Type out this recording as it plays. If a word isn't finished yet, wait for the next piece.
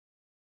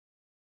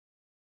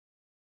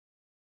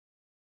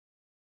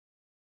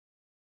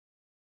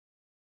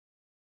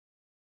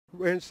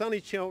We're in sunny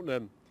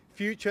Cheltenham,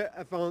 Future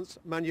Advanced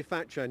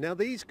Manufacture. Now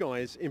these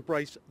guys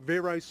embrace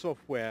Vero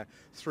software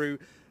through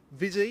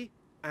VISI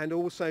and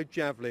also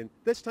Javelin.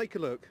 Let's take a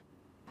look.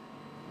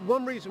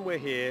 One reason we're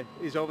here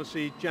is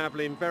obviously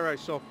Javelin Vero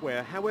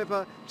software.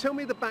 However, tell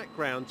me the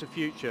background to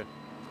Future.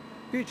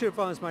 Future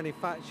Advanced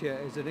Manufacture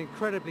is an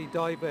incredibly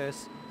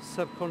diverse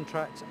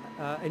subcontract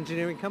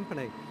engineering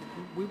company.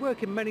 We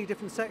work in many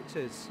different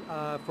sectors,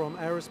 from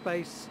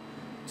aerospace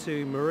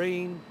to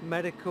marine,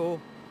 medical,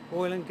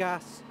 oil and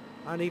gas,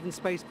 and even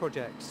space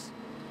projects.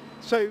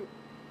 So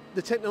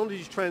the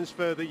technology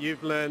transfer that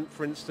you've learned,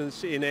 for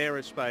instance, in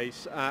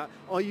aerospace,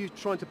 are you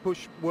trying to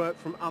push work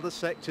from other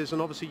sectors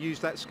and obviously use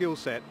that skill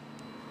set?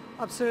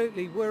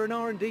 Absolutely. We're an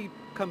R&D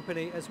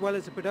company as well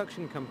as a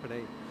production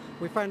company.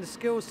 We found the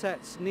skill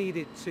sets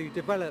needed to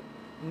develop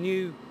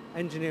new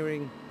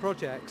engineering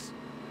projects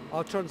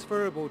are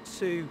transferable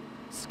to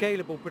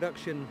scalable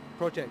production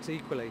projects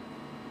equally.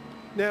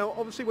 Now,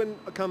 obviously, when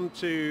I come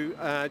to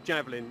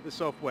Javelin, the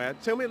software,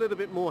 tell me a little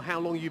bit more how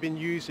long you've been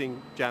using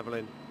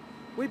Javelin.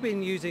 We've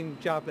been using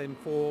Javelin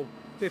for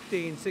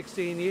 15,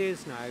 16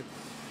 years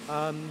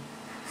now,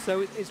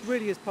 so it's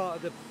really as part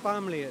of the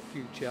family at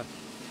Future.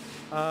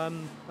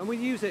 And we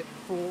use it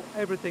for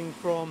everything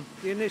from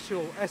the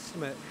initial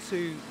estimate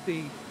to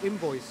the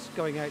invoice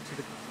going out to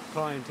the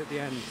client at the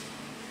end.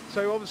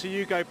 So obviously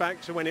you go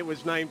back to when it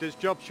was named as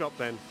Job Shop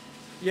then?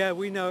 Yeah,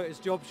 we know it as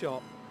Job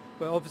Shop.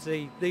 But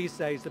obviously these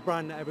days the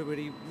brand that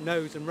everybody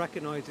knows and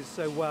recognises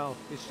so well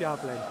is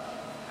Javelin.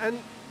 And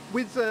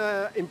with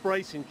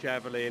embracing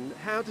Javelin,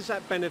 how does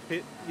that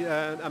benefit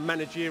a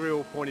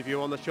managerial point of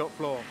view on the shop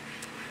floor?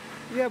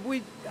 Yeah,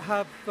 we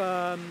have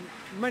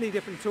many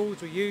different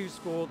tools we use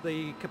for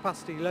the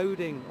capacity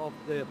loading of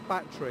the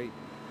battery.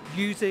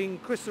 Using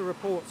crystal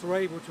reports, we're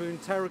able to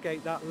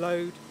interrogate that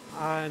load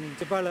and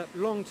develop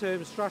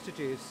long-term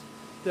strategies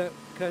that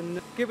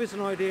can give us an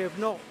idea of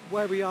not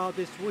where we are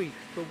this week,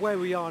 but where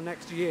we are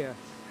next year.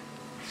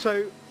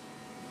 So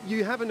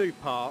you have a new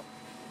part.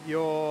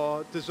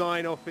 Your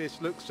design office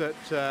looks at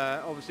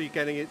obviously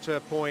getting it to a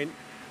point.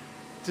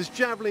 Does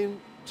Javelin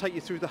take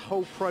you through the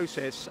whole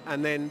process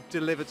and then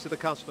deliver to the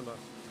customer?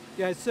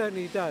 Yeah, it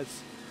certainly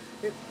does.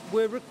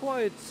 We're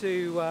required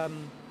to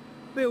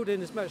build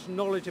in as much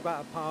knowledge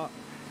about a part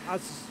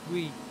as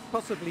we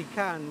possibly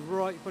can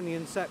right from the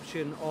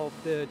inception of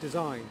the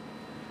design,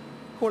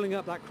 calling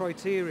up that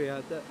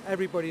criteria that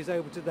everybody is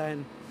able to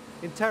then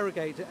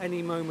interrogate at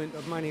any moment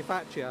of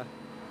manufacture,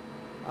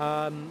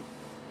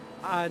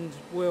 and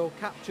we'll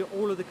capture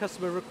all of the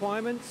customer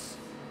requirements,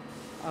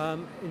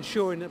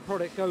 ensuring that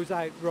product goes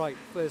out right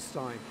first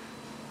time.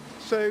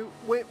 So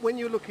when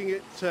you're looking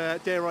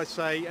at, dare I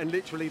say, and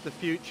literally the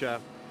future,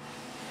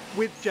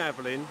 with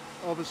Javelin,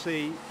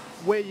 obviously,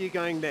 where are you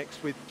going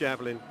next with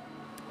Javelin?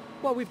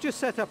 Well, we've just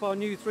set up our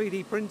new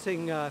 3D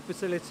printing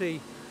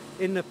facility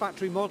in the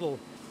factory model.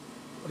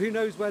 Who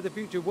knows where the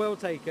future will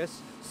take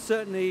us?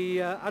 Certainly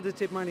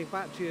additive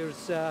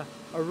manufacturers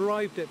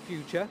arrived at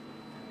Future,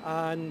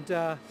 and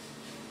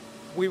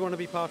we want to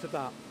be part of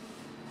that.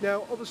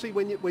 Now, obviously,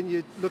 when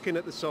you're looking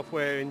at the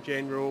software in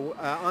general,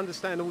 I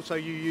understand also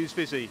you use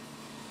VISI.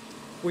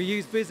 We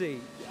use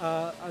VISI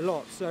a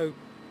lot, so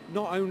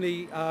not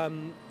only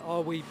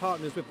are we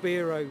partners with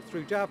Vero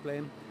through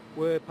Javelin,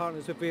 we're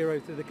partners with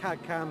Vero through the CAD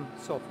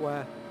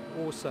software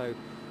also.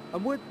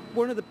 And we're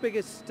one of the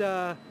biggest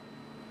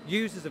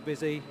users of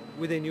VISI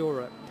within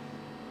Europe.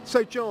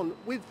 So John,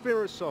 with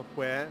Vero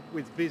software,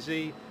 with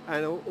VISI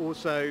and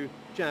also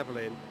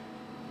Javelin,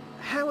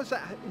 how has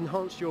that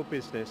enhanced your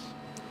business?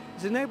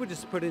 It's enabled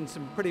us to put in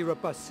some pretty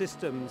robust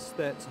systems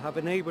that have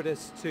enabled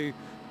us to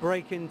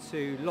break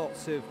into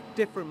lots of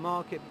different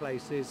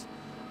marketplaces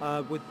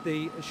with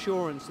the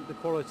assurance that the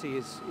quality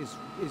is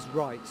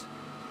right.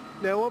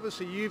 Now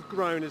obviously you've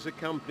grown as a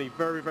company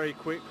very, very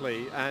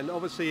quickly, and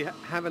obviously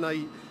having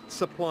a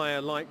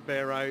supplier like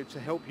Vero to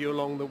help you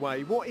along the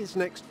way. What is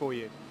next for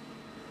you?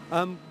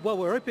 Well,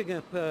 we're opening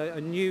up a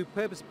new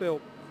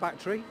purpose-built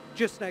factory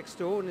just next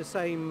door in the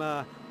same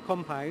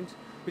compound,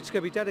 which is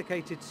going to be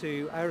dedicated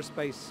to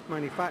aerospace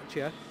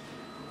manufacture,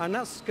 and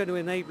that's going to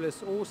enable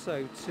us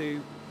also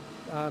to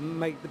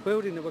make the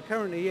building that we're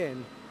currently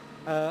in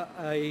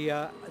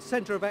a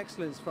centre of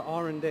excellence for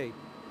R&D.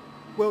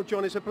 Well,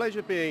 John, it's a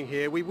pleasure being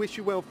here. We wish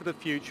you well for the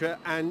future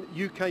and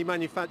UK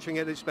manufacturing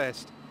at its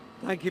best.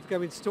 Thank you for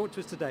coming to talk to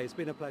us today. It's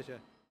been a pleasure.